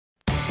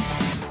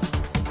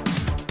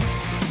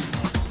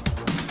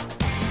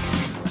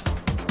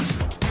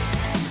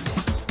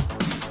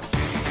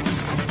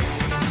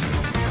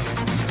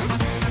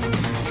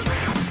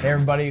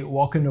everybody,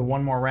 welcome to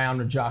one more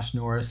round of Josh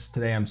Norris.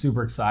 Today I'm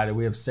super excited.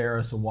 We have Sara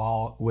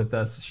Sawall with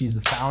us. She's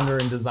the founder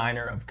and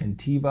designer of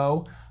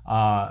Qontevo,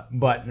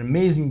 but an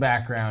amazing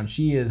background.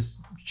 She has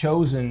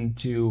chosen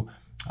to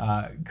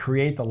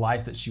create the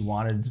life that she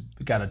wanted.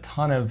 Got a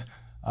ton of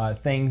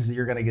things that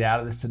you're going to get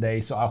out of this today.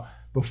 So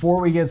before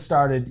we get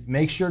started,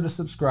 make sure to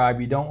subscribe.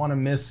 You don't want to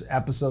miss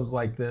episodes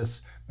like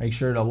this. Make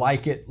sure to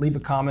like it, leave a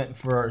comment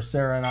for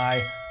Sara and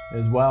I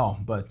as well.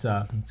 But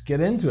let's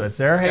get into it.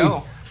 Sara,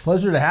 hey,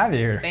 pleasure to have you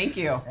here. Thank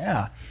you.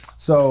 Yeah.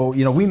 So,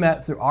 we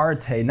met through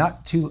Arte, I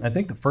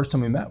think the first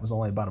time we met was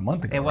only about a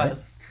month ago, It right?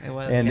 was. It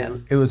was, and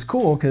yes. it was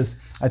cool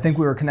because I think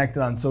we were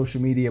connected on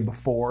social media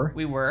before.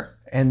 We were.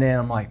 And then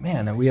I'm like,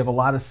 man, we have a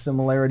lot of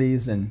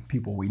similarities in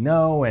people we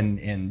know and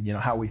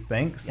how we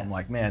think. So yes. I'm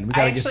like, man, we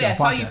got to get to that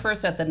podcast. I saw you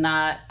first at the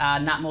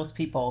Not Most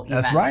People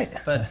event. That's right.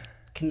 But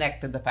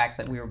connected the fact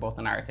that we were both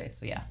in Arte,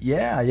 so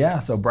yeah. Yeah.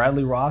 So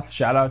Bradley Roth,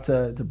 shout out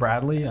to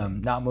Bradley,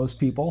 Not Most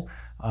People.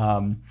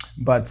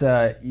 But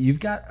you've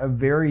got a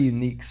very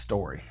unique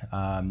story.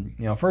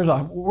 First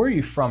off, where are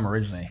you from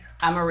originally?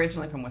 I'm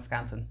originally from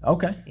Wisconsin.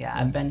 Okay. Yeah,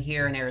 I've been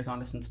here in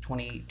Arizona since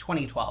 2012.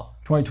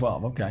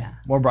 2012, okay. Yeah.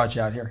 What brought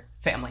you out here?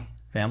 Family.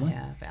 Family?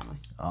 Yeah, family.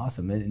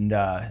 Awesome. And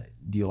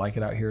do you like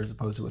it out here as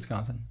opposed to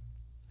Wisconsin?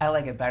 I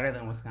like it better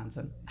than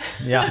Wisconsin.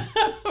 Yeah.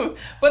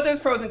 But there's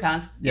pros and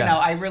cons. Yeah.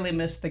 I really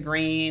miss the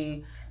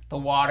green, the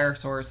water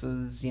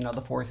sources,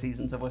 the 4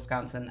 seasons of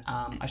Wisconsin.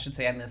 I should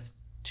say I miss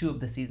 2 of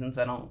the seasons.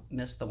 I don't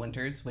miss the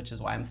winters, which is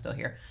why I'm still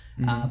here.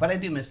 Mm-hmm. But I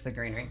do miss the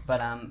greenery,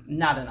 but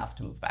not enough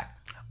to move back.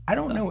 I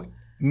don't know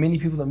many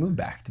people that move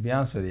back, to be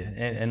honest with you.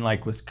 And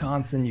like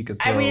Wisconsin, you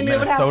could throw Minnesota it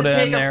would have to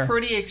take in there. A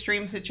pretty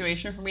extreme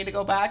situation for me to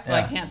go back, so yeah.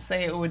 I can't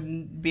say it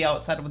wouldn't be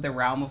outside of the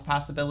realm of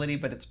possibility,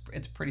 but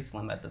it's pretty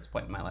slim at this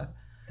point in my life.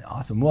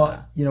 Awesome.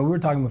 Well, we were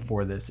talking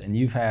before this, and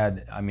you've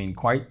had,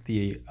 quite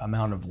the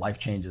amount of life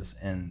changes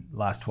in the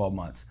last 12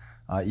 months.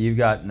 You've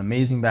got an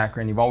amazing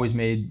background. You've always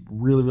made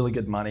really, really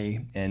good money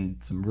in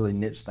some really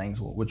niche things,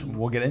 which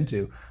we'll get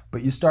into.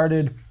 But you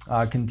started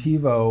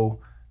Qontevo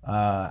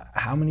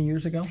how many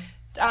years ago?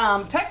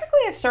 Technically,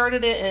 I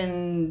started it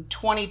in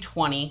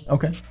 2020.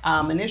 Okay.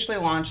 Initially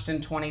launched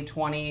in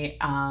 2020.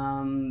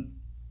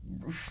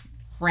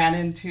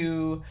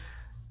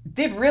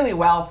 Did really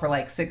well for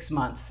like 6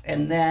 months,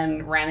 and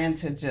then ran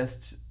into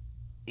just,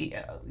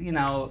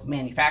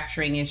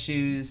 manufacturing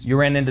issues. You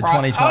ran into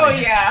 2020. Oh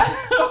yeah,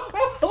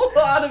 a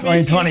lot of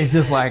 2020 is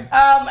just like.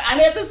 And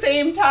at the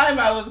same time,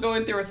 I was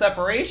going through a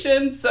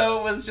separation,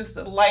 so it was just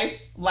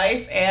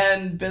life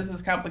and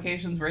business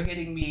complications were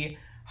hitting me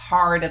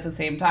hard at the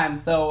same time.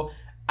 So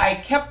I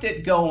kept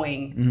it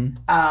going,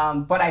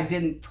 mm-hmm. But I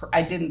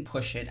didn't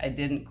push it. I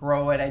didn't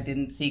grow it. I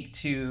didn't seek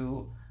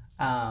to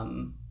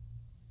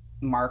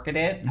market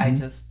it.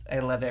 Mm-hmm. I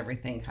let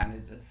everything kind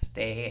of just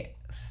stay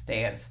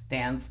at a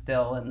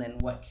standstill. And then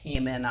what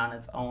came in on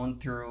its own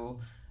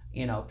through,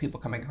 people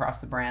coming across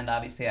the brand,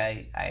 obviously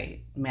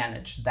I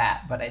managed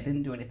that, but I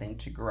didn't do anything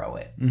to grow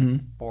it mm-hmm.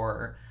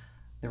 for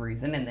the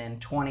reason. And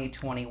then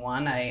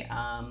 2021, I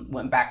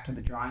went back to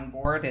the drawing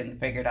board and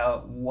figured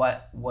out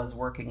what was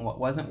working, what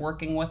wasn't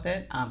working with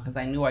it, because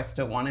I knew I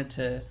still wanted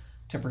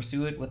to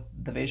pursue it with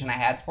the vision I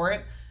had for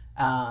it.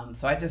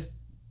 So I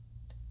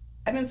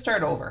didn't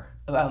start over,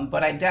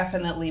 but I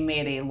definitely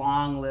made a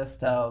long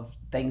list of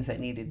things that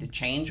needed to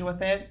change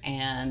with it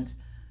and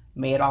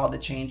made all the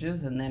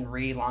changes, and then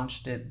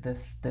relaunched it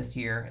this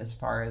year as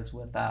far as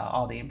with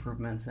all the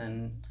improvements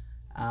and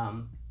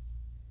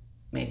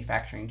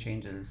manufacturing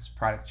changes,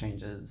 product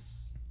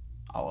changes,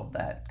 all of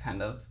that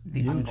kind of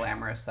the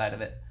unglamorous side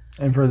of it.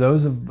 And for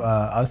those of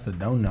us that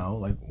don't know,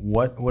 like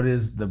what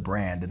is the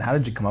brand and how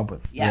did you come up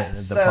with the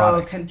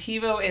product? So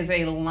Qontevo is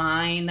a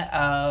line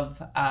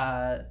of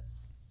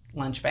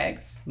lunch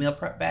bags, meal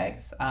prep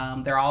bags.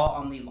 They're all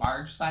on the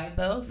large side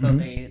though, so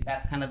mm-hmm.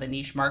 That's kind of the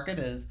niche market,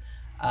 is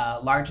a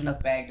large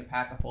enough bag to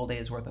pack a full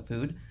day's worth of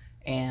food.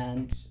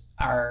 And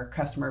our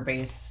customer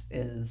base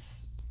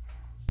is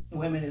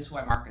women, is who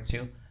I market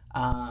to.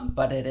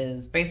 But it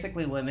is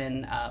basically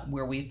women,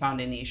 where we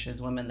found a niche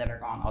is women that are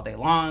gone all day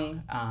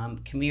long,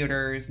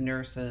 commuters,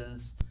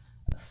 nurses,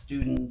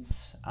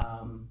 students,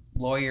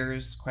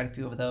 lawyers, quite a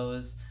few of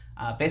those.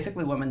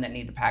 Basically women that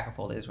need to pack a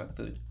full day's worth of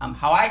food.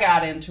 How I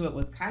got into it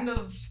was kind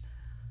of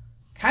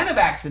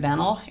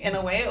accidental in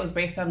a way. It was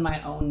based on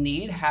my own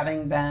need,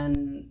 having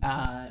been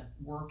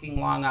working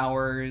long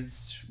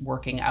hours,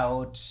 working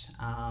out,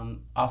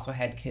 also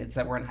had kids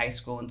that were in high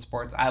school and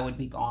sports. I would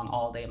be gone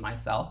all day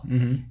myself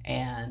mm-hmm.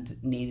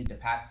 and needed to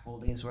pack a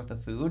full day's worth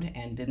of food,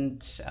 and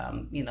didn't,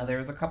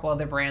 there's a couple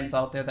other brands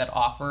out there that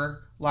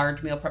offer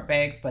large meal prep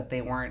bags, but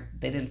they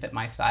didn't fit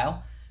my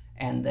style.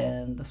 And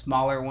then the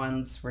smaller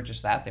ones were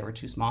just they were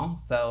too small.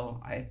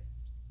 So I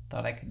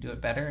thought I could do it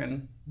better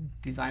and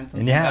design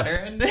something better.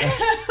 And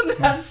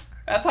that's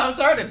how it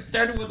started. It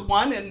started with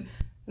one and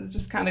it's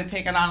just kind of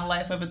taken on a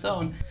life of its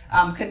own.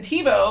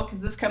 Qontevo,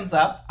 because this comes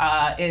up,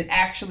 it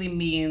actually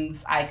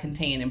means I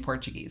contain in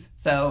Portuguese.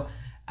 So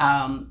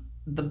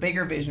the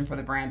bigger vision for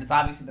the brand is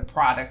obviously the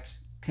product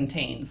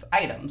contains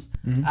items,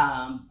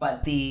 mm-hmm.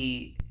 But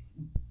the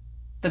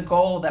the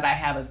goal that I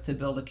have is to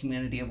build a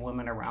community of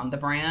women around the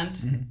brand,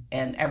 Mm-hmm.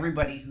 and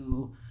everybody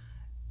who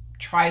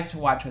tries to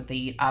watch what they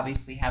eat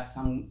obviously have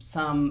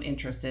some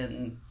interest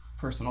in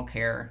personal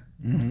care,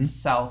 Mm-hmm.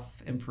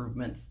 self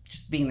improvements,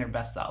 just being their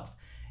best selves.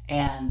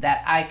 And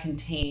that I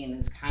Contain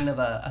is kind of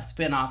a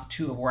spin-off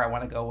too of where I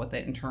want to go with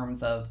it, in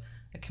terms of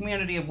a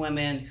community of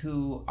women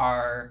who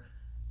are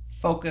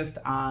focused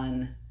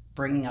on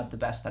bringing out the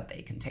best that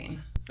they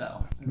contain.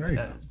 So Very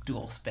a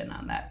dual spin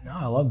on that. No,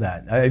 I love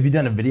that. Have you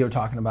done a video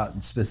talking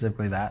about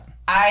specifically that?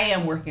 I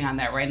am working on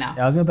that right now.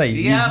 I was gonna say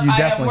you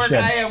definitely should.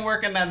 I am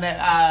working on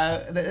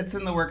that. It's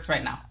in the works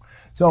right now.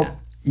 So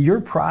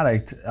your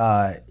product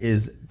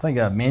it's like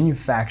a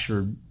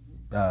manufactured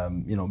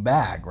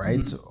bag, right?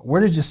 Mm-hmm. So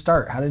where did you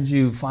start? How did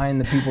you find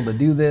the people to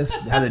do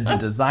this? How did you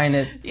design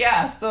it?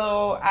 Yeah,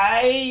 so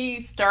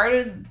I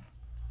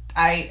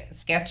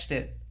sketched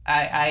it.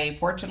 I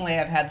fortunately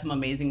have had some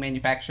amazing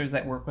manufacturers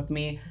that work with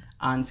me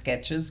on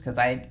sketches, because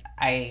I've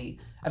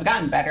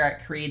gotten better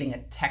at creating a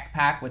tech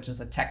pack, which is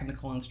a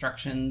technical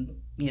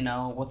instruction,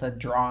 with a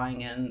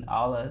drawing and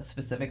all the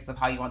specifics of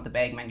how you want the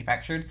bag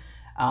manufactured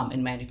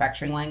in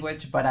manufacturing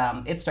language. But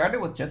it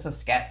started with just a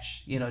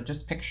sketch,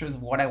 just pictures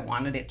of what I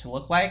wanted it to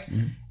look like.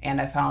 Mm-hmm. And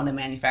I found a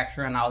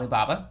manufacturer on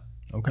Alibaba.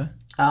 Okay.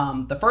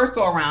 The first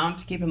go around,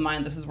 to keep in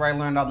mind, this is where I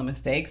learned all the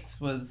mistakes,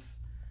 was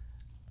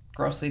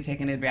grossly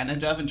taken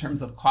advantage of in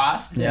terms of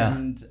cost. Yeah.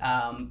 And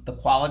the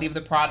quality of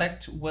the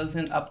product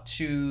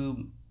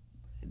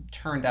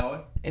turned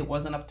out it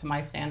wasn't up to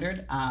my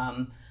standard.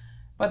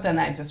 But then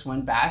I just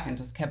went back and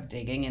just kept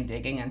digging and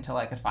digging until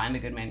I could find a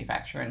good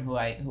manufacturer, and who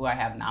I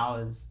have now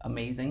is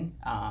amazing.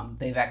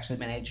 They've actually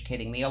been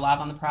educating me a lot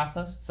on the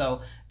process.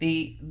 So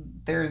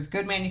there's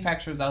good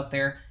manufacturers out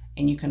there,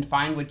 and you can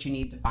find what you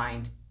need to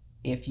find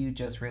if you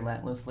just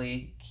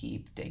relentlessly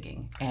keep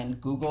digging. And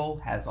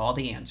Google has all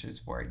the answers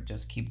for it.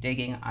 Just keep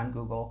digging on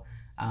Google.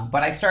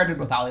 But I started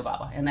with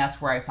Alibaba, and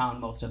that's where I found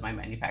most of my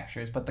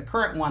manufacturers. But the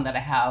current one that I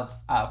have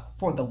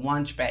for the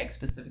lunch bag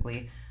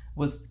specifically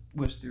was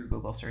through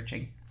Google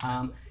searching.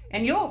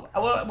 And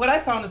what I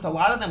found is a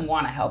lot of them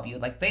want to help you.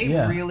 Like, they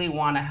really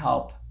want to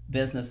help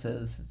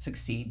businesses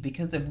succeed,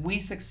 because if we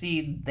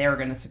succeed, they're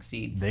going to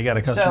succeed. They got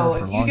a customer for a long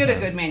time. So if you get a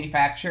good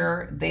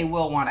manufacturer, they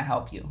will want to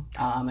help you.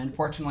 And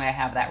fortunately, I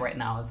have that right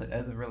now as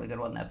a really good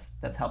one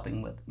that's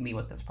helping me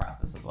with this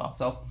process as well.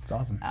 So it's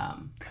awesome.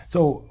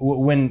 So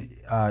when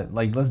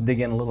let's dig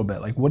in a little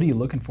bit. Like, what are you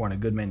looking for in a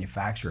good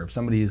manufacturer? If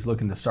somebody is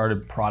looking to start a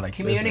product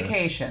business?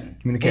 Communication.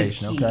 Is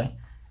key. Okay.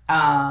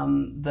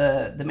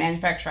 The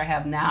manufacturer I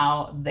have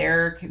now,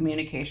 their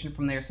communication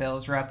from their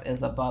sales rep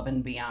is above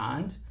and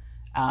beyond.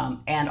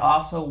 And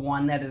also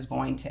one that is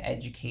going to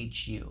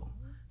educate you.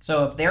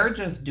 So if they're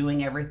just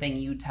doing everything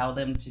you tell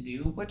them to do,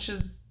 which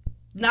is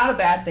not a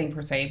bad thing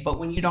per se, but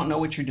when you don't know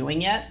what you're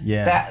doing yet,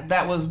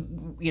 that was,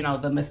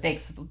 the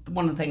mistakes.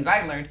 One of the things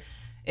I learned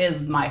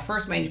is my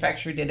first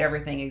manufacturer did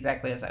everything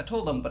exactly as I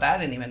told them, but I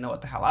didn't even know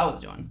what the hell I was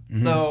doing.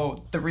 Mm-hmm.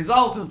 So the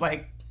result is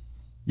like,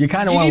 you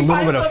kind of want a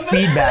little bit of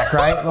feedback,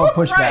 right? A little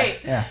pushback. Right.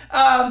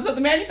 Yeah. So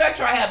the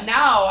manufacturer I have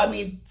now,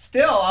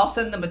 still, I'll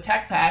send them a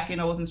tech pack,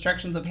 with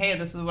instructions of, hey,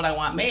 this is what I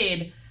want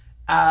made.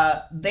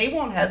 They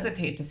won't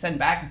hesitate to send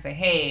back and say,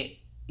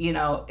 hey,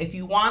 if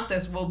you want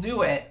this, we'll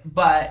do it.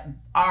 But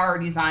our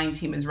design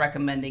team is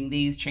recommending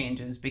these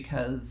changes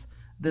because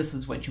this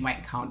is what you might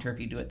encounter if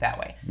you do it that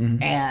way.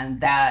 Mm-hmm.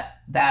 And that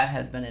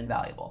has been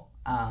invaluable.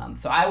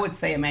 So I would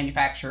say a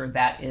manufacturer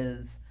that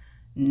is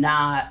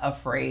not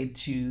afraid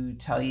to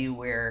tell you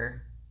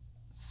where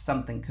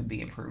something could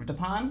be improved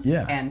upon,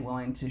 and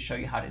willing to show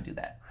you how to do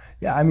that.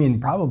 Yeah,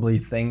 probably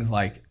things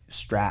like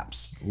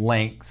straps,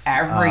 lengths,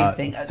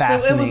 everything. Fastening.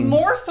 So it was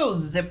more so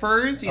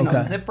zippers,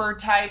 zipper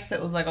types.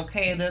 It was like,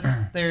 okay,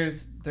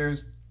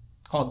 there's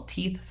called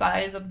teeth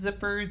size of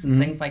zippers and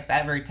things like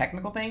that, very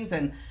technical things.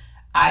 And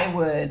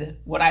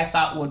what I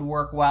thought would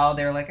work well,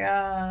 they're like,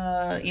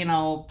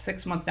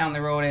 6 months down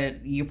the road,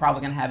 you're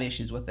probably gonna have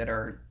issues with it,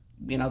 or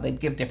they'd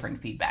give different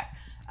feedback.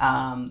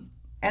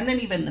 And then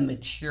even the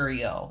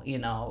material,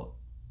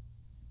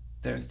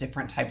 there's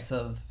different types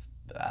of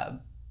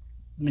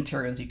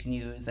materials you can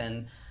use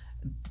and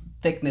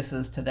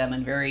thicknesses to them,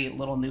 and very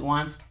little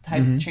nuanced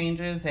type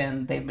changes.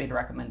 And they've made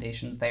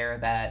recommendations there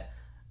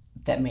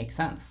that make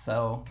sense.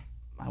 So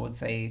I would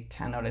say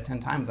 10 out of 10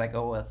 times I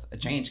go with a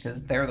change,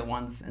 because they're the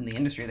ones in the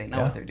industry, they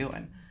know what they're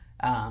doing.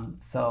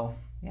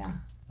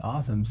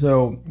 Awesome.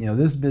 So,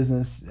 this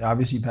business,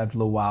 obviously you've had for a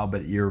little while,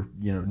 but you're,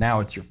 now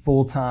it's your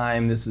full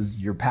time. This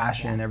is your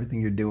passion,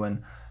 everything you're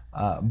doing.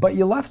 But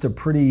you left a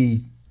pretty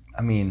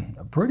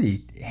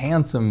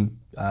handsome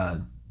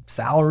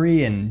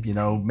salary, and,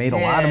 made a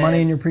lot of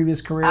money in your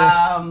previous career.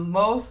 I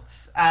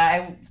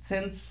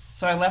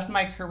left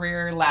my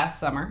career last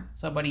summer,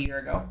 so about a year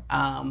ago.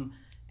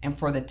 And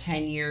for the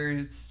 10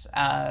 years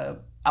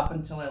up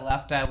until I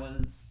left, I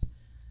was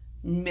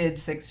mid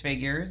six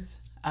figures.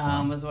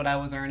 Was what I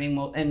was earning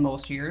in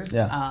most years.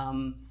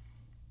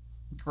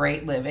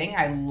 Great living.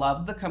 I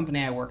loved the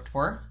company I worked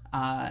for.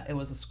 It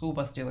was a school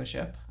bus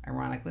dealership,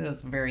 ironically. It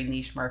was a very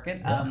niche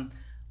market.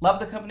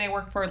 loved the company I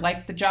worked for,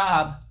 liked the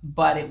job,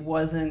 but it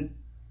wasn't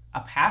a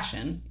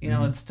passion. You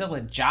know, it's still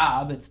a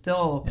job. It's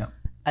still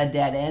a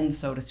dead end,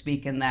 so to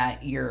speak, in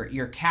that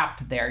you're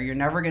capped there. You're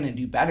never going to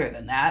do better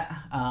than that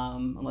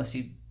unless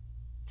you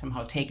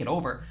somehow take it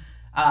over.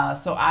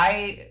 So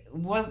it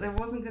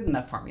wasn't good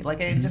enough for me. Like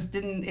it just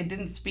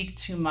didn't speak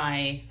to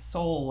my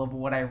soul of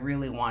what I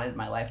really wanted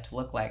my life to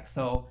look like.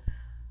 So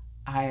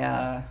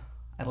I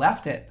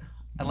left it.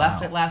 I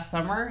left it last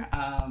summer.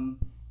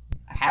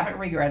 I haven't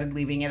regretted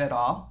leaving it at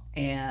all.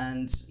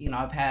 And, you know,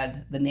 I've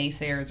had the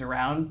naysayers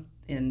around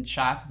in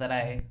shock that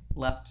I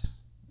left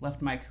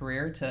my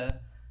career to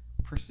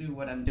pursue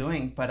what I'm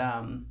doing. But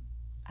I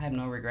have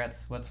no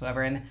regrets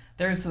whatsoever. And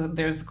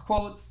there's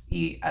quotes,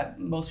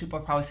 most people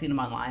have probably seen them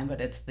online,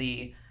 but it's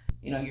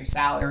your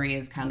salary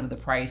is kind of the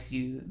price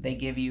they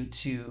give you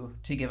to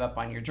give up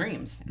on your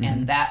dreams.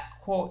 And that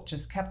quote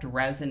just kept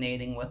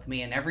resonating with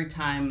me. And every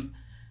time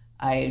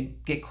I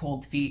get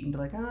cold feet and be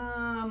like,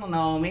 I don't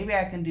know, maybe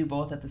I can do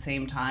both at the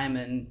same time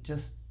and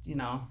just, you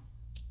know,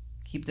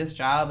 keep this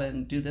job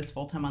and do this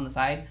full time on the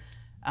side.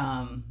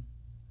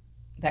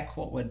 That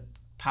quote would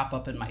pop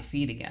up in my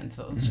feed again.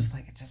 So it was just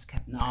like, it just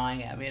kept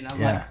gnawing at me. And I'm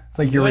like, it's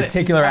like your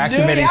reticular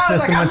activating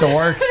system went to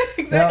work.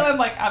 Exactly. I'm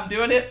like, I'm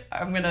doing it.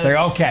 I'm going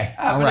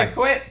to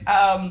quit.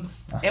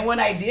 And when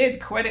I did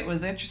quit, it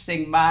was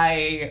interesting.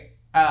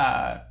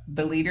 The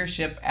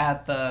leadership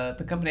at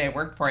the company I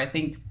worked for, I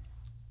think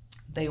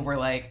they were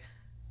like,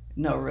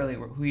 no, really,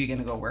 who are you going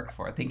to go work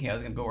for? Thinking I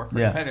was going to go work for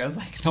a competitor. I was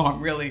like, no,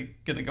 I'm really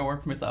going to go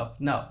work for myself.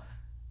 No.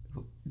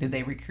 Did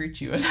they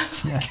recruit you? And I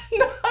was like,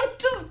 no,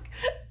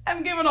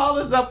 I'm giving all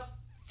this up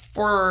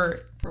for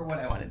what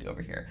I want to do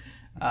over here.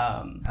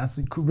 That's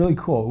really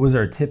cool. Was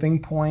there a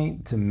tipping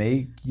point to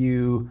make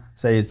you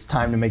say it's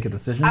time to make a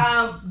decision?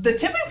 The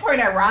tipping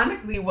point,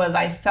 ironically, was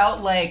I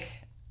felt like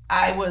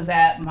I was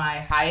at my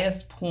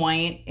highest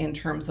point in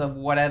terms of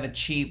what I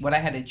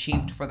had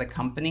achieved for the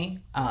company,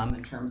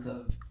 in terms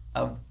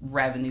of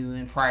revenue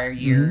in prior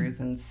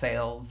years and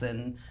sales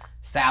and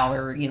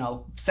salary. You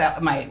know,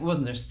 it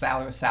wasn't just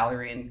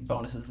salary and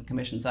bonuses and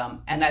commissions.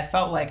 And I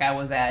felt like I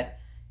was at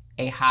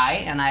a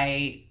high, and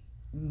I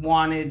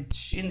wanted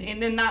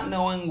and not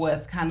knowing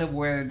with kind of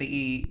where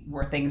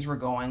things were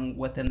going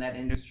within that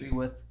industry,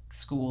 with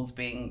schools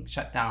being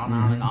shut down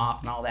on and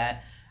off and all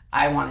that,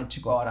 I wanted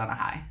to go out on a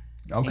high.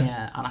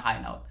 And on a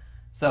high note.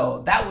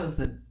 So that was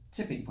the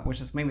tipping point, which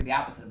is maybe the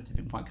opposite of a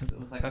tipping point, because it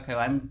was like,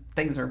 okay,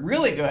 things are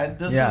really good.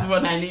 This is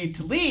when I need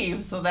to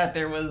leave, so that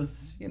there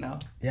was, you know.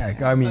 Yeah,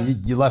 I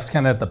mean, you left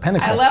kind of at the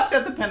pinnacle. I left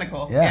at the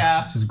pinnacle.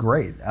 Yeah. Which is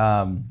great.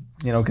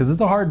 You know, because it's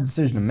a hard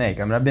decision to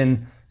make. I mean, I've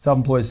been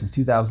self-employed since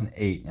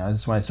 2008. This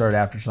is when I started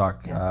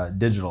Aftershock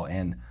Digital,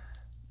 and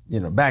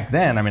you know, back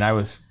then, I mean, I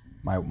was.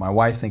 My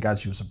wife, thank God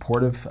she was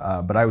supportive,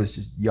 but I was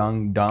just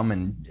young, dumb,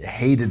 and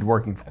hated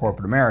working for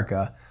corporate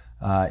America.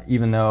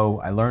 Even though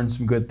I learned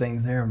some good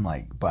things there, I'm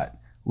like, but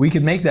we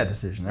could make that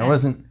decision.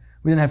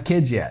 We didn't have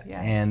kids yet.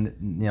 And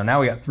you know,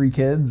 now we got 3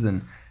 kids,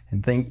 and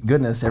thank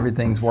goodness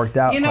everything's worked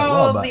out quite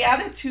well. The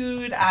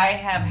attitude I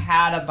have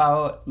had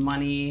about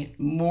money,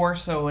 more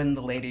so in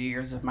the later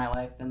years of my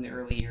life than the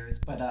early years,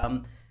 but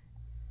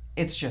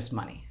it's just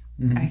money.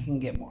 I can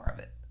get more of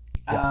it.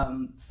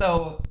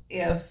 So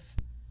if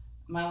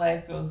my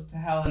life goes to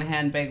hell in a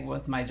handbag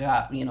with my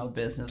job, you know,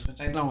 business, which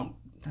I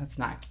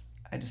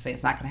just say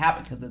it's not going to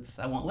happen because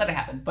I won't let it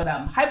happen. But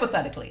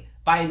hypothetically,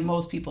 by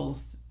most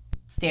people's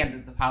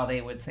standards of how they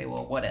would say,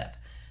 well, what if?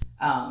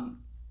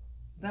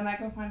 Then I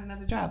go find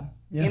another job.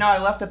 You know, I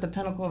left at the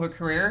pinnacle of a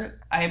career.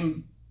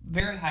 I'm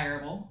very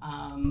hireable.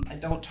 I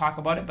don't talk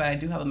about it, but I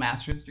do have a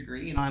master's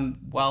degree. You know,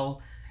 I'm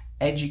well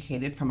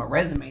educated from a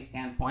resume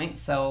standpoint.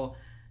 So,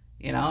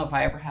 you know, if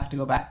I ever have to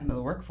go back into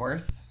the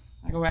workforce,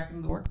 I go back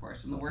into the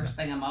workforce, and the worst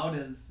thing I'm out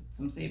is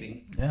some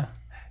savings. Yeah.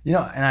 You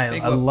know, and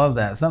I love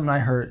that. Something I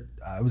heard,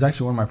 it was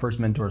actually one of my first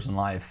mentors in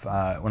life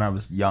when I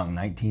was young,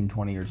 19,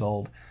 20 years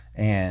old.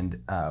 And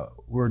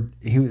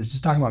he was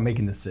just talking about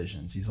making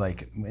decisions. He's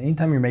like,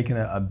 anytime you're making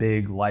a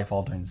big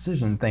life-altering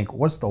decision, think,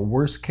 what's the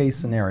worst-case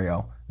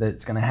scenario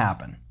that's going to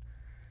happen?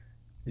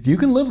 If you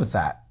can live with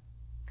that,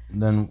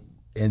 then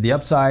the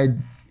upside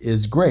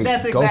is great.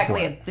 That's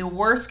exactly it. The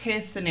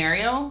worst-case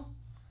scenario,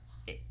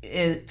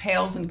 it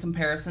pales in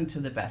comparison to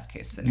the best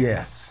case scenario.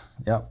 Yes.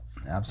 Yep.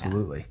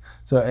 Absolutely. Yeah.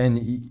 So,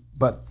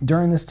 but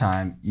during this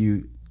time,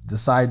 you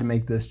decide to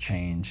make this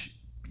change.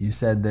 You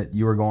said that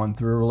you were going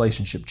through a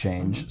relationship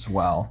change as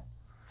well.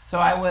 So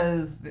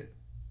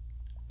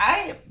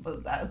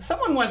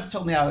someone once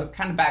told me, I'll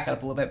kind of back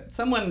up a little bit.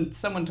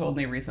 Someone told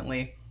me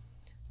recently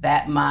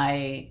that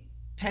my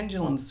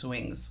pendulum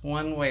swings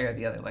one way or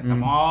the other. Like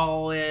I'm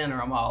all in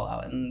or I'm all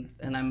out, and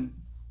I'm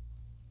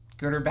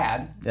good or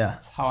bad. Yeah.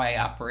 That's how I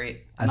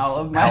operate. That's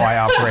how I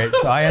operate.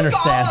 So I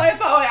understand.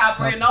 That's how I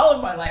operate in all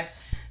of my life.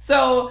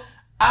 So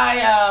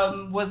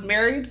I was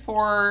married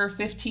for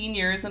 15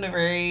 years in a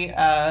very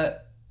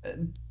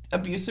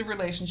abusive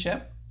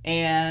relationship,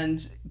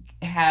 and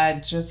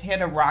had just hit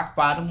a rock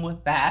bottom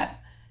with that.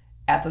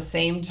 At the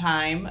same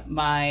time,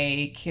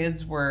 my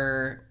kids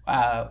were,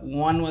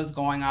 one was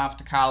going off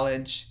to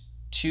college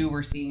 2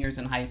 were seniors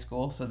in high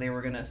school, so they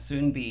were going to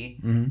soon be,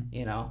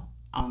 you know,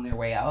 on their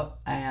way out.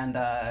 And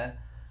I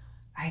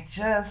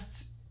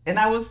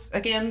was,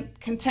 again,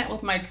 content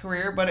with my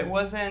career, but it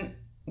wasn't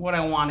what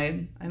I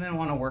wanted. I didn't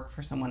want to work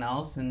for someone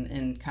else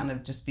and kind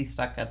of just be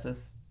stuck at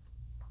this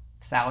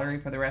salary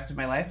for the rest of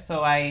my life.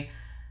 So I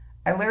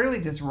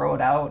literally just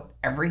wrote out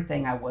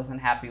everything I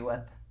wasn't happy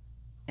with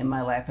in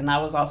my life. And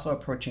I was also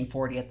approaching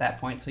 40 at that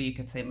point, so you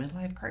could say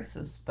midlife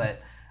crisis.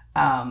 But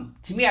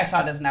to me, I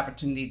saw it as an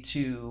opportunity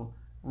to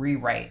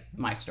rewrite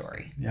my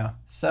story. Yeah.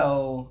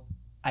 So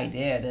I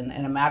did. And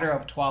in a matter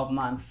of 12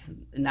 months,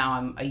 now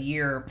I'm a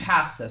year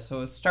past this.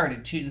 So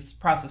this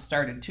process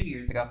started 2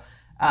 years ago.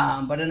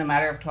 But in a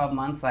matter of 12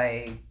 months,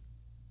 I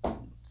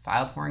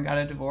filed for and got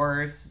a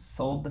divorce,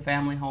 sold the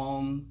family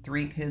home,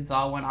 3 kids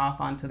all went off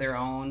onto their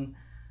own,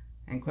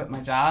 and quit my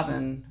job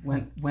and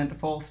went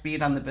full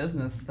speed on the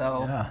business.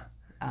 So yeah,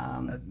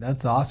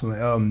 that's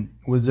awesome.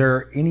 Was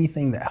there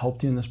anything that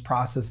helped you in this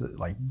process,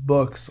 like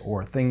books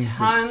or things?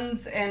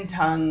 Tons and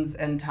tons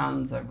and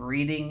tons of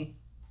reading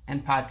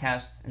and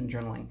podcasts and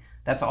journaling.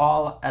 That's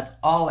all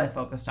I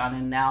focused on,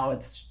 and now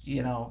it's,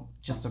 you know,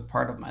 just a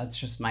part of it's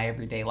just my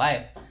everyday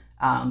life.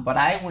 But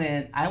I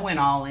went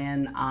all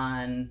in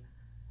on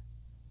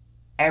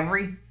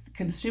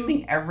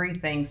consuming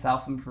everything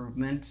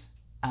self-improvement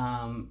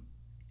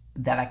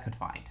that I could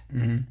find,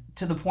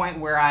 to the point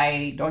where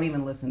I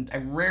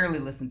rarely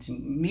listen to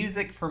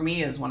music. For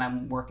me is when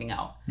I'm working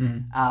out.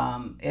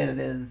 It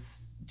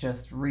is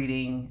just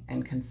reading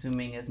and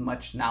consuming as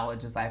much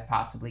knowledge as I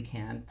possibly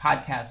can.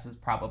 Podcasts is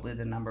probably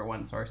the number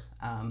one source.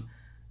 And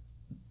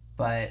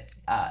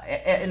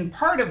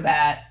part of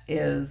that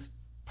is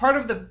part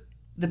of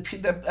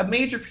a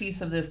major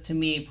piece of this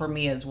for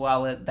me as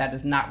well, that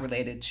is not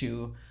related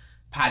to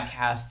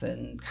podcasts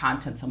and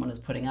content someone is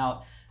putting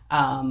out.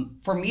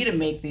 For me to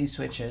make these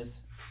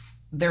switches,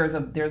 there's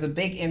a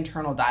big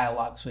internal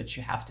dialogue switch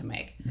you have to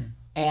make.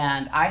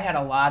 And I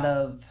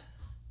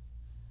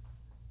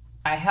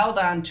held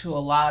on to a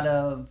lot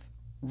of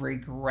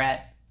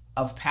regret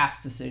of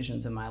past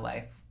decisions in my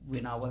life,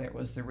 you know, whether it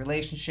was the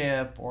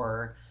relationship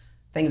or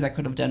things I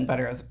could have done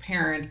better as a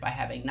parent by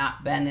having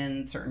not been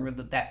in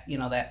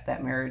that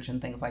marriage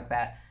and things like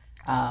that.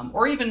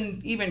 Or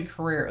even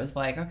career. It was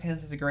like, okay,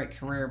 this is a great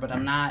career, but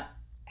I'm not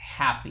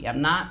happy.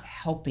 I'm not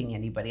helping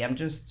anybody. I'm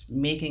just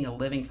making a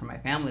living for my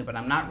family, but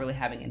I'm not really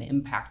having an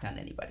impact on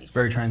anybody. It's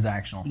very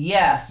transactional.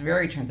 Yes,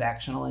 very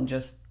transactional and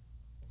just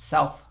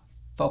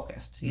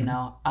self-focused, you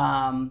know.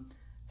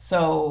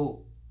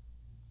 So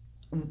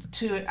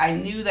I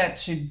knew that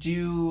to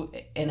do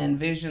and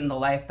envision the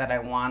life that I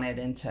wanted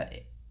and to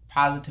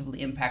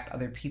positively impact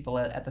other people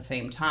at the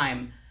same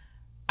time,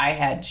 I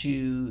had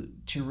to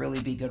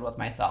really be good with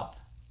myself.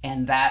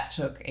 And that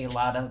took a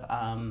lot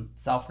of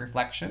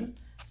self-reflection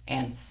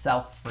and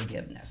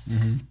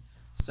self-forgiveness.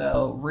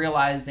 So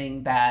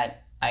realizing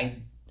that I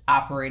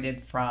operated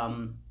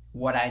from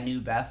what I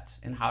knew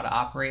best and how to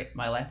operate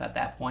my life at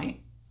that point,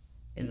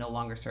 it no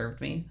longer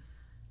served me.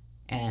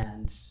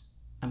 And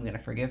I'm going to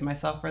forgive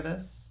myself for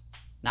this,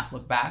 not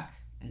look back,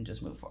 and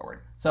just move forward.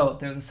 So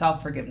there's a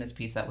self-forgiveness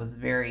piece that was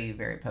very,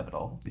 very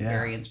pivotal,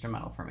 very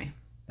instrumental for me.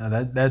 Now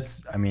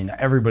that's, I mean,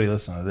 everybody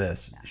listening to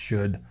this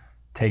should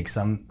take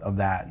some of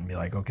that and be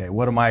like, okay,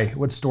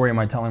 what story am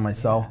I telling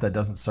myself that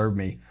doesn't serve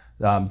me?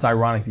 It's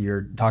ironic that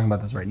you're talking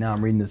about this right now.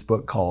 I'm reading this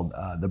book called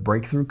The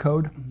Breakthrough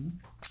Code.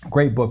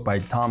 Great book by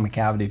Tom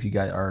McCarthy,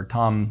 or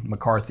Tom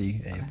McCarthy,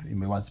 if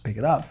anybody wants to pick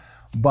it up.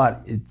 But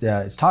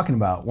it's talking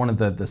about one of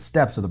the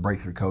steps of the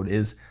Breakthrough Code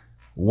is,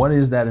 what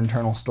is that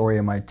internal story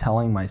am I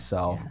telling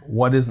myself?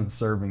 What isn't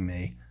serving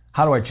me?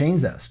 How do I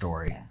change that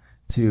story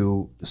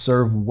to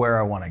serve where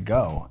I want to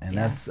go? And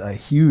that's a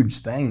huge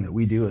thing that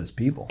we do as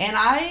people. And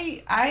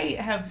I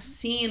have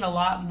seen a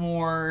lot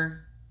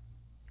more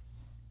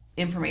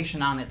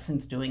information on it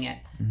since doing it.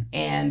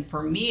 And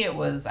for me,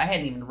 I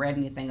hadn't even read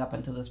anything up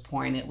until this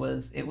point. It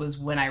was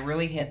when I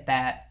really hit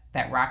that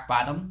rock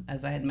bottom,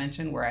 as I had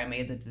mentioned, where I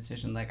made the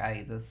decision, like,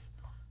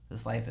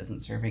 this life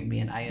isn't serving me,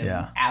 and I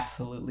am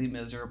absolutely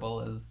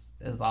miserable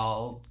as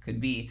all could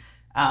be.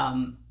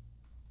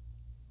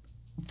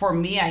 For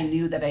me, I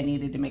knew that I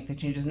needed to make the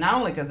changes, not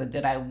only because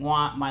I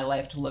want my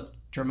life to look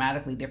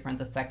dramatically different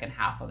the second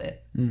half of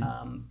it,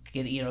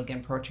 again,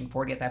 approaching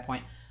 40 at that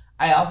point.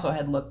 I also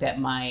had looked at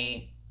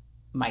my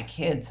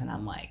kids, and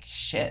I'm like,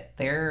 shit,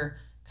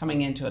 they're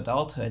coming into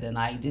adulthood, and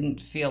I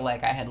didn't feel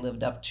like I had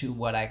lived up to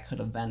what I could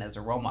have been as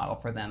a role model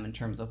for them in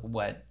terms of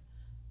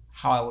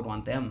how I would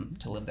want them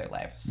to live their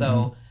life.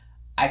 So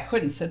I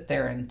couldn't sit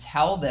there and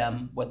tell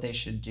them what they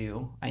should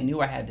do. I knew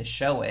I had to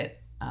show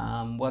it,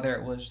 whether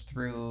it was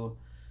through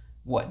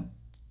what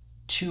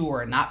to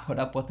or not put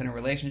up with in a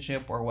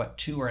relationship, or what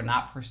to or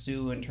not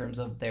pursue in terms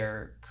of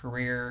their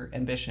career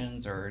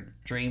ambitions or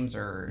dreams,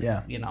 or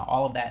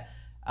all of that.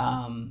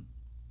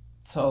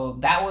 So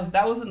that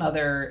was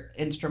another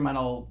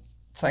instrumental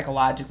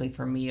psychologically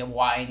for me of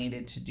why I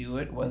needed to do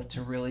it, was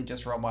to really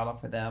just role model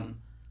for them.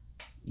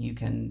 You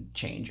can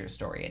change your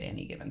story at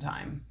any given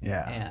time.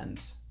 Yeah.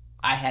 And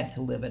I had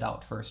to live it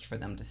out first for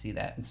them to see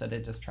that instead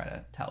of just try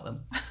to tell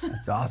them.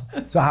 That's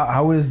awesome. So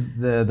how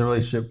is the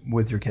relationship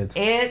with your kids?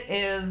 It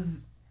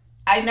is,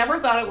 I never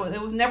thought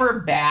it was never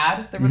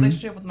bad. The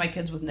relationship with my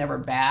kids was never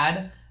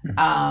bad.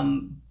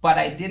 But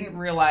I didn't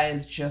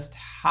realize just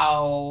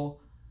how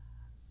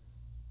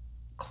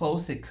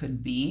close it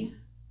could be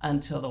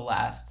until the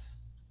last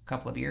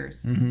couple of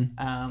years.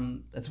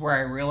 It's where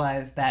I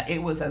realized that I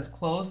was as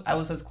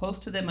close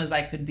to them as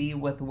I could be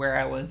with where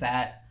I was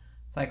at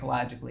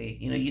psychologically.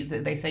 You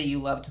know, they say you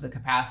love to the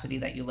capacity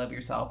that you love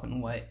yourself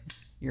and what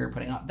you're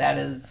putting out. That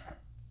is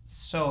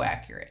so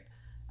accurate.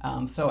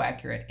 So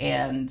accurate.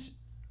 And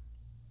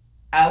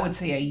I would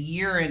say a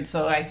year, and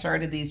so I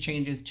started these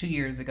changes 2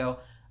 years ago.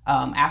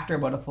 After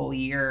about a full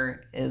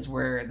year is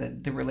where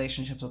the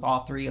relationships with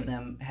all three of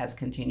them has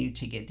continued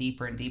to get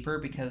deeper and deeper,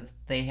 because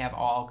they have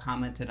all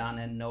commented on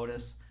and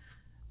noticed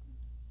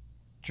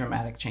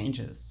dramatic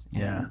changes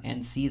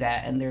and see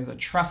that. And there's a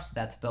trust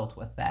that's built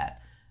with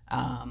that.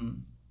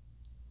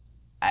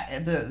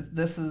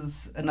 This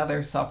is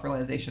another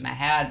self-realization I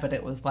had, but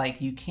it was like,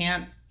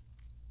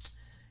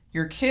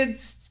 your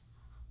kids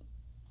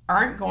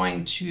aren't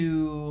going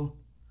to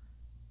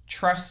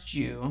trust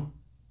you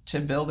to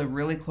build a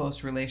really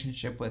close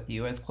relationship with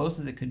you, as close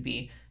as it could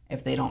be,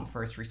 if they don't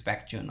first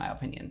respect you, in my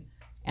opinion.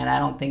 And I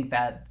don't think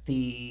that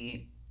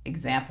the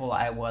example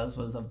I was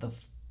of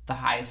the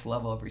highest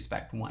level of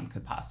respect one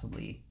could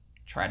possibly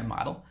try to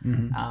model.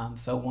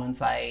 So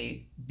once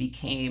I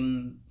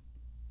became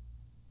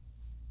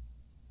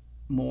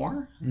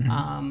more,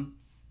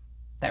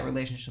 those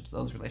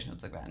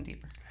relationships have gotten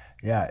deeper.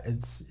 Yeah,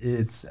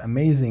 it's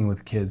amazing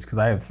with kids, because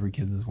I have 3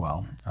 kids as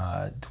well,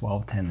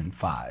 12, 10, and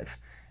 5.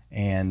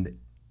 And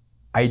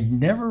I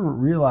never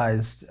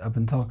realized up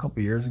until a couple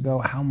of years ago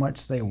how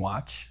much they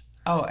watch.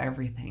 Oh,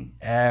 everything.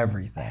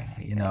 Everything,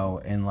 you know,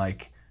 and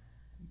like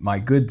my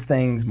good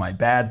things, my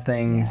bad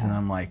things, and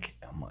I'm like,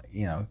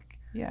 you know,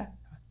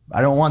 I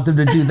don't want them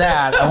to do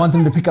that. I want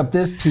them to pick up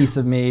this piece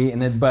of me,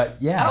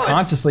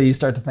 consciously you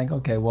start to think,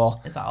 okay,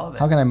 well, it's all of it.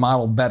 How can I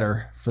model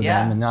better for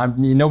them?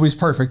 And nobody's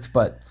perfect,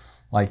 but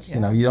like you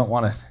know, you don't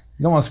want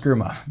to screw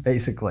them up,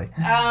 basically.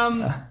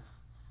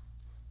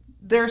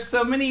 There's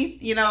so many,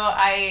 you know,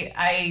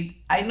 I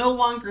no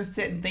longer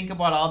sit and think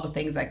about all the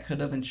things I could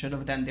have and should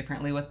have done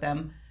differently with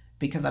them,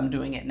 because I'm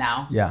doing it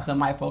now. So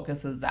my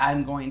focus is,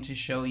 I'm going to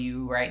show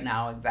you right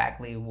now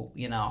exactly,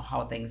 you know,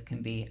 how things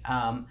can be.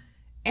 And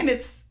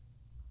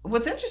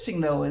what's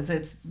interesting though is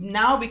it's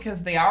now,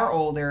 because they are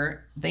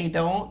older, they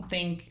don't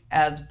think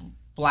as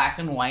black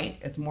and white.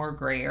 It's more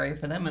gray area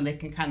for them, and they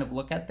can kind of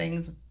look at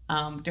things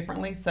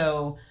differently.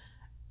 So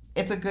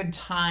it's a good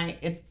time.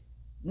 It's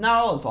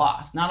not all is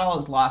lost. Not all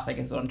is lost, I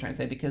guess is what I'm trying to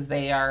say, because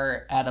they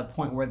are at a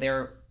point where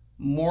they're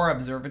more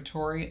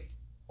observatory,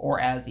 or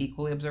as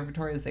equally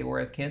observatory as they were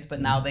as kids,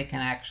 but now they can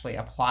actually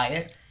apply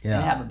it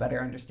and have a better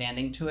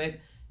understanding to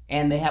it.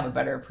 And they have a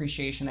better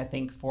appreciation, I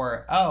think,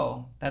 for,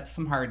 oh, that's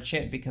some hard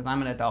shit, because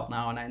I'm an adult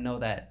now and I know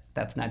that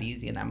that's not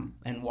easy,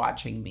 and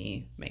watching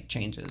me make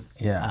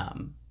changes.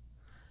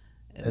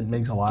 It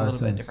makes a lot of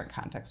sense. A little bit different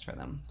context for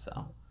them.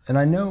 So. And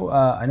I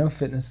know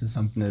fitness is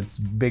something that's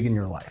big in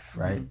your life,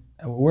 right?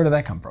 Where did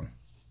that come from?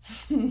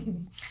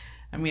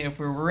 I mean, if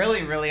we're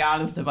really, really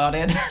honest about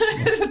it,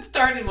 it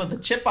started with a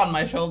chip on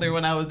my shoulder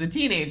when I was a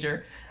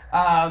teenager.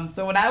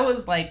 So when I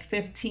was like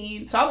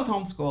 15, so I was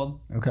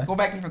homeschooled. Okay. Go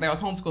back and forth. I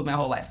was homeschooled my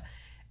whole life.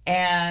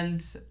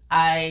 And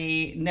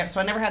I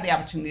never had the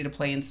opportunity to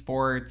play in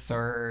sports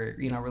or,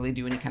 you know, really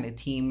do any kind of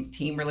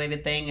team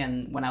related thing.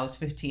 And when I was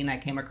 15, I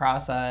came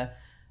across a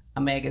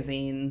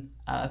magazine,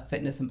 a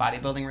fitness and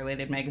bodybuilding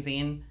related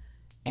magazine.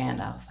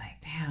 And I was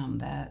like,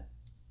 damn,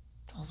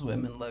 those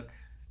women look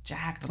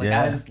jacked. Like,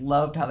 I just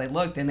loved how they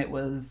looked. And it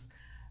was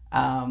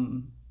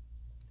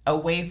a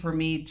way for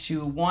me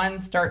to,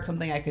 one, start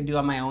something I could do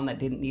on my own that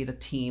didn't need a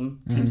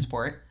team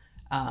sport.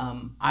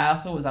 I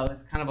also was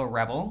always kind of a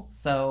rebel.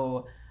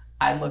 So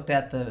I looked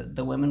at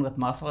the women with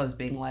muscle as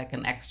being like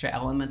an extra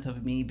element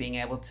of me being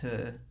able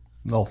to...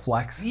 little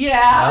flex.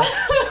 Yeah.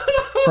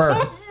 For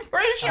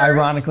sure.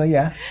 Ironically,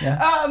 yeah.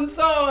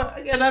 So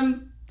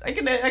again, I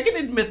can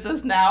admit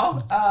this now.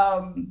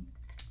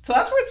 So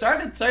that's where it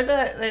started.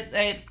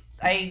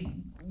 I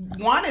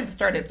wanted to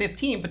start at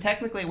 15, but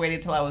technically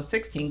waited till I was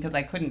 16 because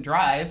I couldn't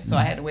drive. So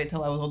I had to wait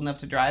till I was old enough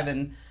to drive.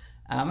 And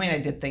I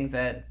did things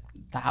at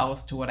the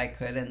house to what I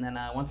could. And then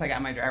once I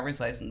got my driver's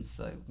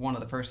license, one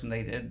of the first things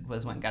they did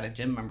was went and got a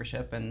gym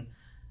membership. And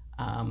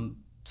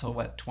so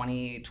what,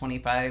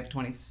 24,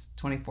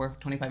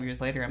 25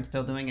 years later, I'm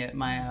still doing it.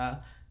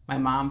 My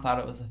mom thought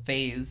it was a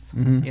phase,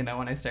 you know,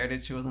 when I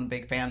started. She wasn't a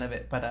big fan of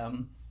it, but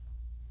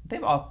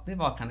they've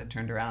all kind of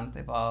turned around.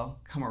 They've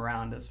all come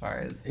around as far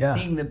as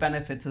seeing the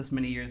benefits this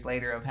many years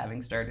later of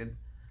having started.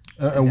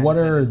 And what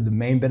are the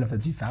main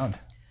benefits you found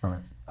from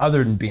it,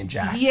 other than being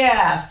jacked?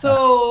 Yeah,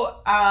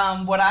 so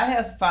what I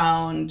have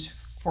found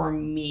for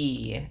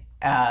me,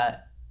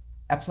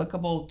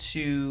 applicable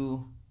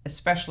to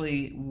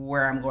especially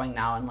where I'm going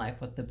now in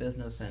life with the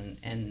business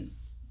and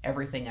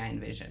everything I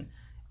envision,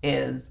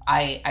 is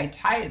I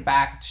tie it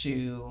back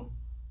to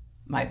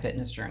my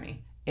fitness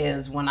journey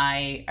is when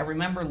I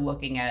remember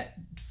looking at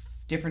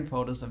different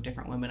photos of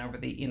different women over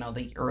the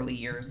the early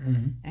years,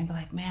 and I'd be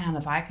like, man,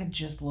 if I could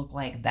just look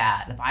like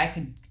that, if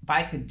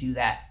I could do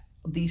that,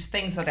 these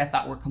things that I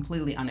thought were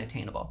completely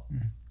unattainable.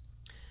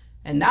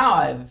 And now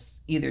I've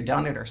either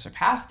done it or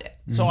surpassed it.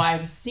 So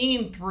I've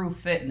seen through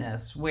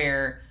fitness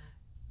where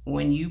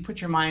when you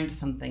put your mind to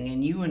something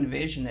and you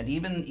envision it,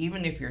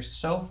 even if you're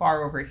so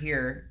far over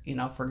here,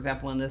 for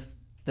example, in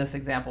this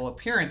example,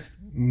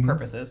 appearance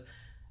purposes,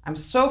 I'm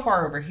so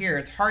far over here,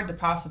 it's hard to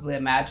possibly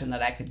imagine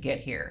that I could get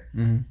here.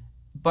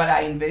 But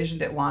I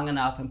envisioned it long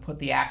enough and put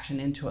the action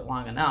into it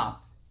long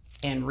enough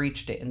and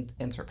reached it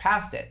and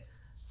surpassed it.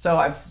 So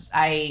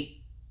I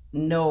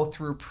know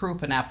through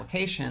proof and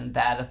application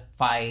that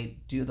if I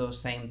do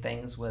those same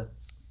things with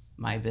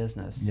my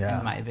business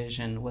and my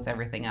vision with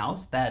everything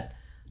else, that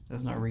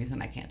there's no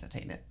reason I can't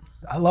attain it.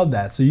 I love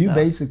that. So you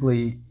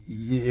basically,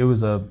 it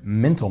was a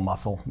mental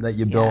muscle that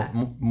you built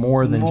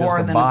more than just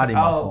a body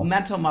muscle.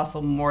 Mental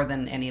muscle more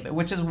than any of it,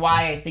 which is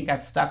why I think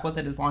I've stuck with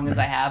it as long as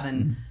I have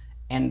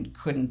and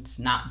couldn't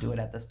not do it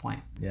at this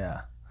point.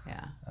 Yeah.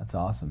 Yeah. That's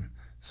awesome.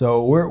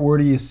 So where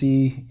do you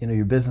see,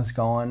 your business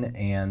going,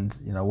 and,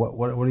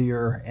 what are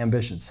your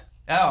ambitions?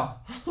 Oh,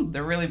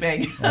 they're really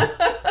big.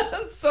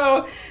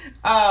 So,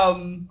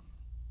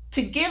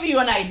 to give you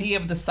an idea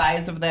of the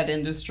size of that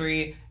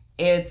industry,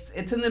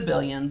 it's in the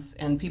billions,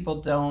 and people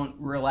don't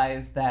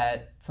realize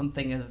that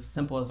something as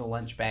simple as a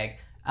lunch bag.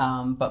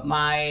 But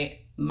my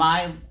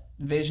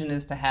vision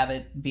is to have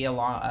it be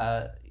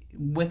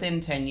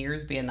within 10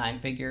 years, be a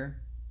 9-figure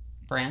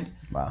brand.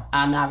 Wow.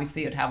 And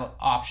obviously it would have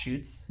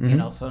offshoots,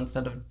 so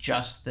instead of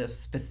just this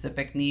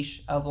specific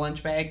niche of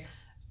lunch bag,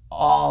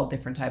 all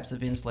different types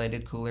of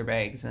insulated cooler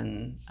bags,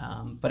 and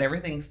but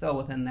everything's still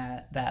within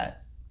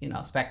that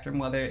spectrum.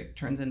 Whether it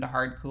turns into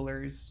hard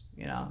coolers,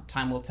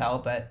 time will tell,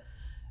 but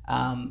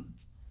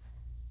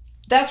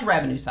that's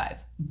revenue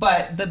size.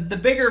 But the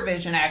bigger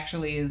vision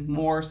actually is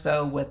more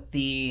so with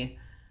the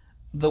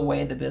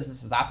way the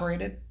business is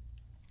operated.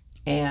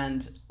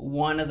 And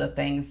one of the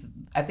things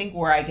I think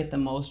where I get the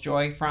most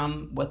joy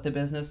from with the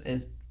business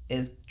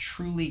is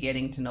truly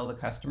getting to know the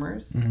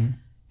customers,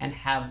 and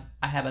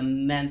I have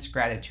immense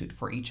gratitude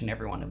for each and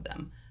every one of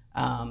them.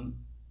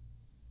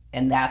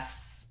 And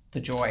that's the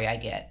joy I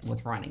get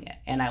with running it.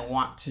 And I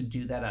want to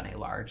do that on a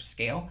large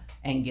scale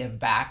and give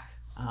back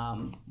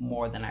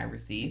more than I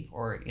receive,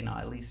 or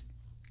at least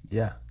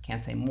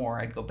can't say more,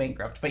 I'd go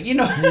bankrupt, but you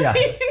know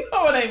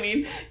what I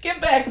mean, give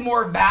back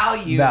more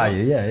value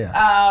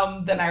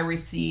than I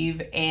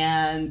receive,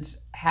 and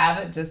have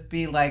it just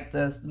be like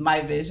this.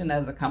 My vision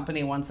as a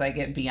company, once I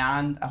get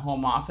beyond a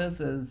home office,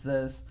 is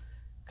this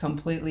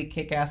completely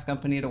kick-ass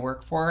company to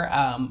work for.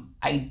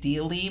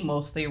 Ideally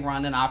mostly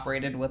run and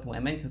operated with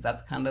women, because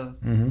that's kind of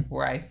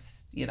where I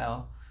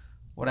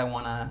where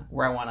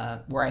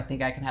I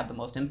think I can have the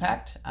most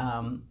impact.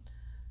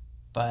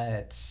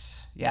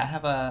 But yeah, I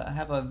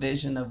have a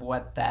vision of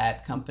what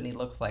that company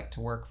looks like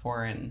to work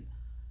for, and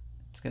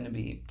it's going to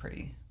be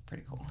pretty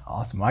cool.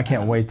 Awesome. I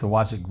can't wait to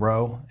watch it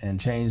grow and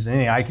change.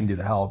 Anything I can do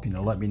to help,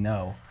 let me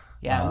know.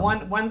 Yeah.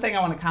 One thing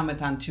I want to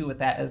comment on too with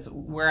that is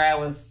where I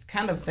was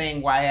kind of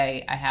saying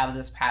why I have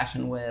this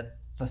passion with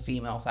the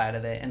female side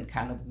of it, and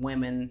kind of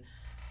women,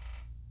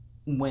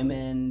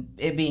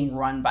 it being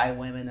run by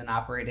women and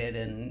operated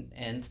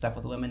and stuff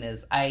with women,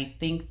 is I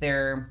think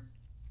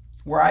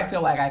where I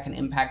feel like I can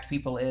impact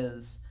people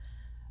is,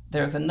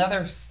 there's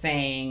another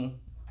saying,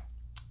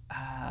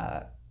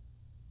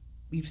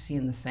 you've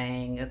seen the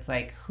saying, it's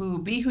like,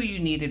 be who you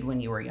needed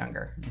when you were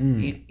younger.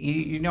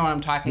 You know what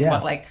I'm talking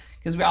about? Like,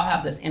 because we all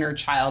have this inner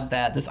child,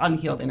 this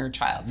unhealed inner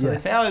child. So they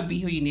say, be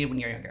who you needed when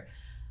you're younger.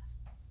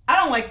 I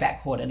don't like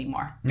that quote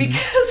anymore,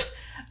 because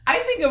I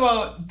think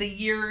about the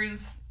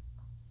years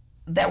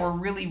that were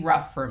really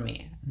rough for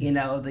me.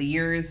 The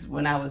years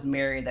when I was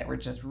married that were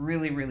just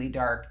really, really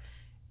dark.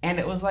 And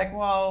it was like,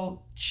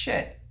 well,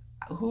 shit,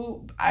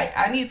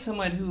 I need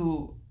someone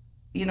who,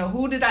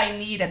 who did I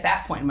need at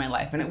that point in my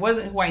life? And it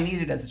wasn't who I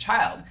needed as a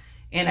child.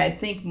 And I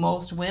think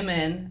most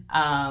women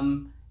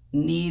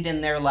need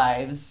in their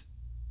lives,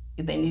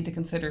 they need to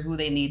consider who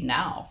they need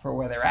now for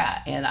where they're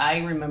at. And I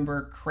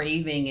remember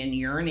craving and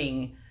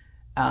yearning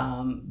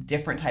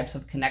different types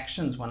of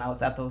connections when I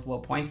was at those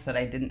low points that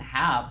I didn't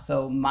have.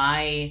 So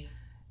my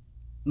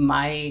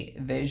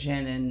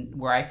vision, and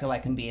where I feel I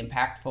can be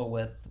impactful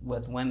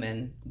with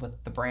women,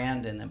 with the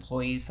brand and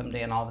employees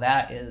someday and all of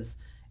that,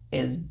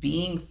 is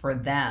being for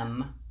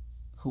them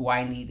who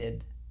I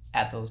needed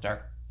at those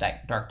dark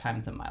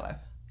times in my life.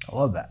 I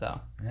love that.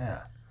 So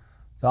yeah,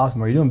 it's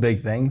awesome. Well, you're doing big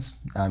things.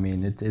 I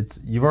mean, it's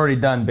you've already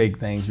done big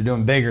things. You're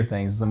doing bigger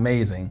things. It's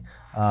amazing.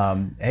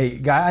 Hey,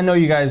 guy, I know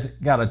you guys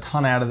got a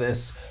ton out of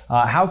this.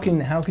 How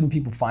can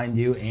people find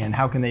you, and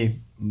how can they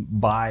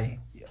buy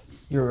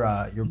your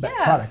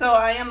product? So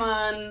I am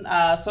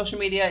on social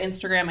media,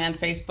 Instagram and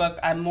Facebook.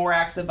 I'm more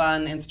active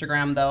on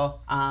Instagram though.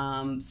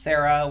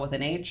 Sara with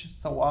an H,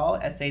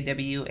 Sawall,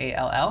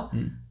 Sawall.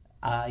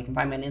 You can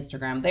find me on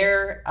Instagram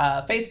there.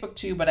 Facebook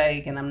too, but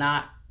I'm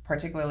not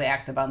particularly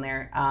active on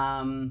there.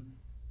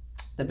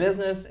 The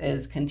business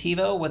is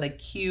Qontevo with a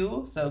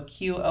Q, so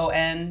Qontevo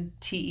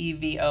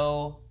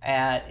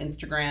at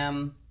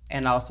Instagram,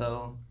 and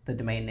also the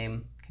domain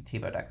name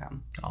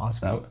Qontevo.com.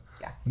 Awesome. So,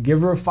 yeah.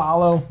 Give her a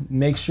follow.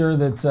 Make sure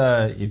that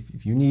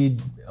if you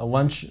need a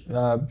lunch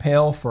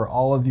pail for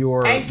all of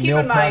your and keep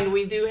in mind,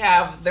 we do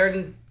have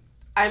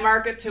I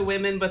market to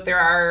women, but there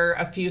are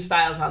a few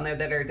styles on there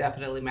that are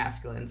definitely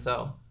masculine.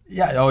 So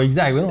yeah, oh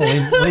exactly. We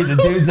don't leave the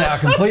dudes out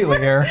completely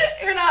here.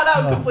 You're not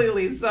out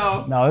completely.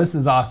 So no, this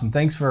is awesome.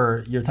 Thanks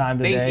for your time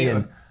today. Thank you.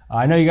 And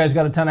I know you guys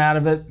got a ton out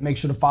of it. Make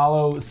sure to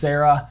follow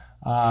Sara.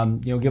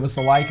 Give us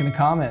a like and a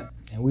comment,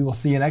 and we will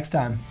see you next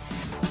time.